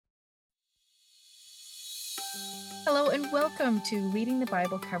Hello and welcome to Reading the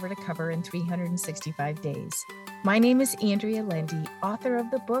Bible Cover to Cover in 365 Days. My name is Andrea Lendy, author of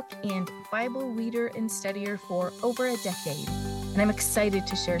the book and Bible reader and studier for over a decade, and I'm excited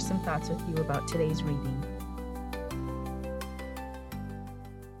to share some thoughts with you about today's reading.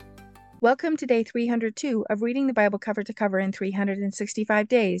 Welcome to day 302 of Reading the Bible Cover to Cover in 365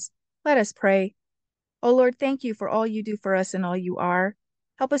 Days. Let us pray. Oh Lord, thank you for all you do for us and all you are.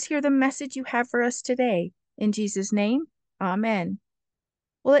 Help us hear the message you have for us today. In Jesus' name, Amen.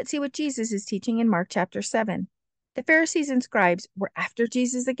 Well, let's see what Jesus is teaching in Mark chapter 7. The Pharisees and scribes were after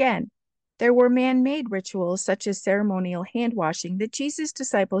Jesus again. There were man-made rituals such as ceremonial hand washing that Jesus'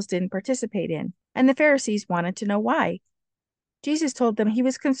 disciples didn't participate in, and the Pharisees wanted to know why. Jesus told them he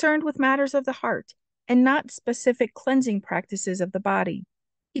was concerned with matters of the heart and not specific cleansing practices of the body.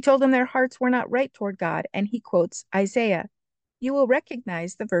 He told them their hearts were not right toward God, and he quotes Isaiah. You will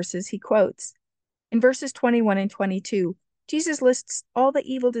recognize the verses he quotes. In verses 21 and 22, Jesus lists all the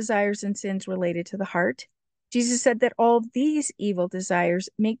evil desires and sins related to the heart. Jesus said that all these evil desires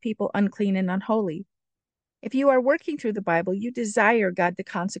make people unclean and unholy. If you are working through the Bible, you desire God to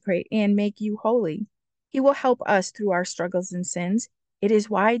consecrate and make you holy. He will help us through our struggles and sins. It is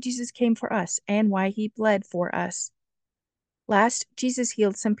why Jesus came for us and why he bled for us. Last, Jesus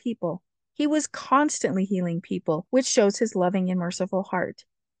healed some people. He was constantly healing people, which shows his loving and merciful heart.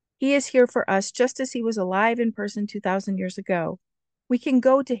 He is here for us just as he was alive in person 2,000 years ago. We can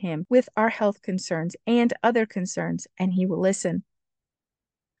go to him with our health concerns and other concerns, and he will listen.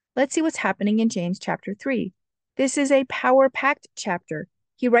 Let's see what's happening in James chapter 3. This is a power-packed chapter.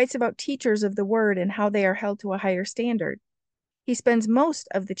 He writes about teachers of the word and how they are held to a higher standard. He spends most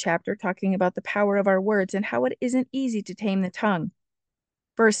of the chapter talking about the power of our words and how it isn't easy to tame the tongue.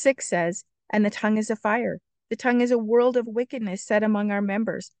 Verse 6 says, "And the tongue is a fire. The tongue is a world of wickedness set among our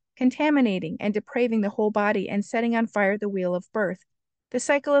members, contaminating and depraving the whole body and setting on fire the wheel of birth, the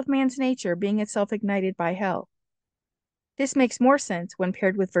cycle of man's nature being itself ignited by hell." This makes more sense when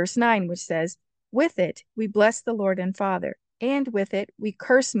paired with verse 9, which says, "With it we bless the Lord and Father, and with it we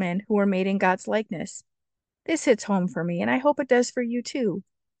curse men who are made in God's likeness." This hits home for me, and I hope it does for you too.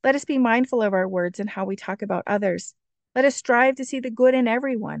 Let us be mindful of our words and how we talk about others. Let us strive to see the good in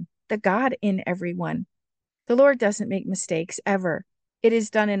everyone, the God in everyone. The Lord doesn't make mistakes, ever. It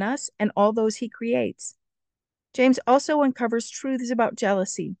is done in us and all those he creates. James also uncovers truths about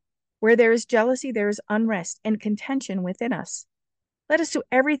jealousy. Where there is jealousy, there is unrest and contention within us. Let us do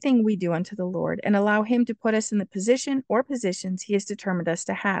everything we do unto the Lord and allow him to put us in the position or positions he has determined us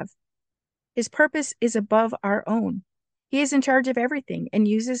to have. His purpose is above our own. He is in charge of everything and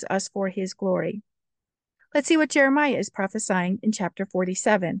uses us for his glory. Let's see what Jeremiah is prophesying in chapter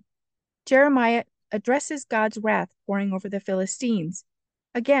 47. Jeremiah addresses God's wrath pouring over the Philistines.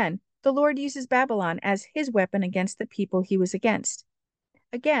 Again, the Lord uses Babylon as his weapon against the people he was against.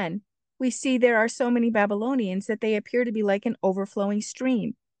 Again, we see there are so many Babylonians that they appear to be like an overflowing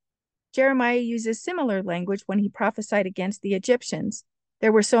stream. Jeremiah uses similar language when he prophesied against the Egyptians.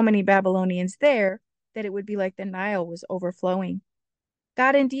 There were so many Babylonians there that it would be like the Nile was overflowing.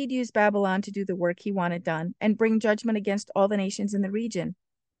 God indeed used Babylon to do the work he wanted done and bring judgment against all the nations in the region.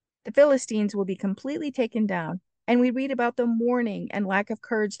 The Philistines will be completely taken down, and we read about the mourning and lack of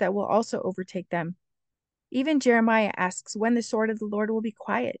courage that will also overtake them. Even Jeremiah asks when the sword of the Lord will be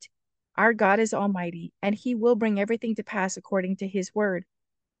quiet. Our God is almighty, and he will bring everything to pass according to his word.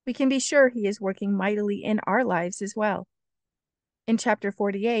 We can be sure he is working mightily in our lives as well. In chapter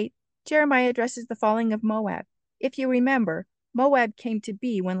 48, Jeremiah addresses the falling of Moab. If you remember, Moab came to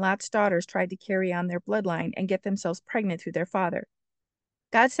be when Lot's daughters tried to carry on their bloodline and get themselves pregnant through their father.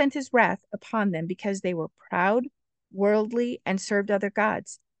 God sent his wrath upon them because they were proud, worldly, and served other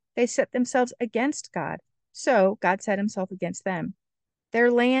gods. They set themselves against God, so God set himself against them.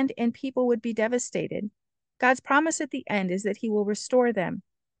 Their land and people would be devastated. God's promise at the end is that he will restore them.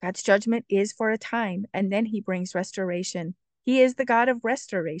 God's judgment is for a time, and then he brings restoration. He is the God of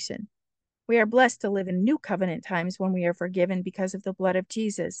restoration. We are blessed to live in new covenant times when we are forgiven because of the blood of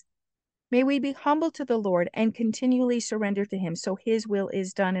Jesus. May we be humble to the Lord and continually surrender to him so his will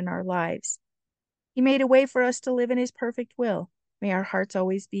is done in our lives. He made a way for us to live in his perfect will. May our hearts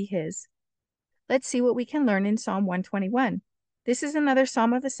always be his. Let's see what we can learn in Psalm 121. This is another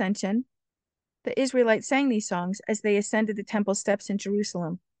psalm of ascension. The Israelites sang these songs as they ascended the temple steps in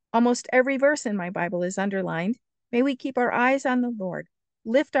Jerusalem. Almost every verse in my Bible is underlined. May we keep our eyes on the Lord.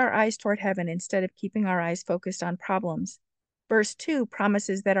 Lift our eyes toward heaven instead of keeping our eyes focused on problems. Verse 2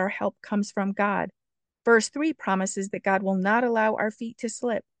 promises that our help comes from God. Verse 3 promises that God will not allow our feet to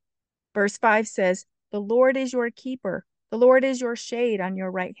slip. Verse 5 says, "The Lord is your keeper. The Lord is your shade on your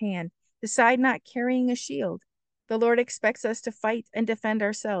right hand. Decide not carrying a shield. The Lord expects us to fight and defend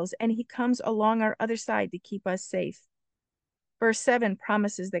ourselves, and he comes along our other side to keep us safe. Verse 7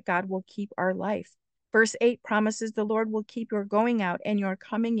 promises that God will keep our life. Verse 8 promises the Lord will keep your going out and your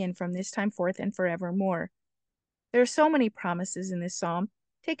coming in from this time forth and forevermore. There are so many promises in this psalm.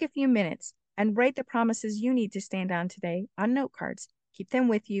 Take a few minutes and write the promises you need to stand on today on note cards. Keep them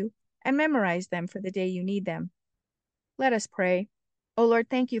with you and memorize them for the day you need them. Let us pray. O Lord,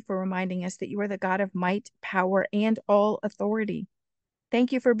 thank you for reminding us that you are the God of might, power, and all authority.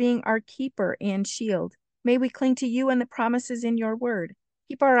 Thank you for being our keeper and shield. May we cling to you and the promises in your word.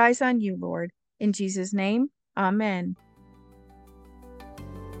 Keep our eyes on you, Lord. In Jesus' name, amen.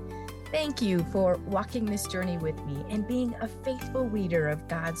 Thank you for walking this journey with me and being a faithful reader of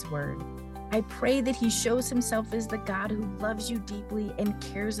God's word. I pray that he shows himself as the God who loves you deeply and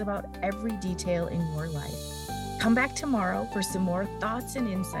cares about every detail in your life. Come back tomorrow for some more thoughts and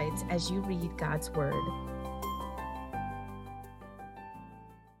insights as you read God's word.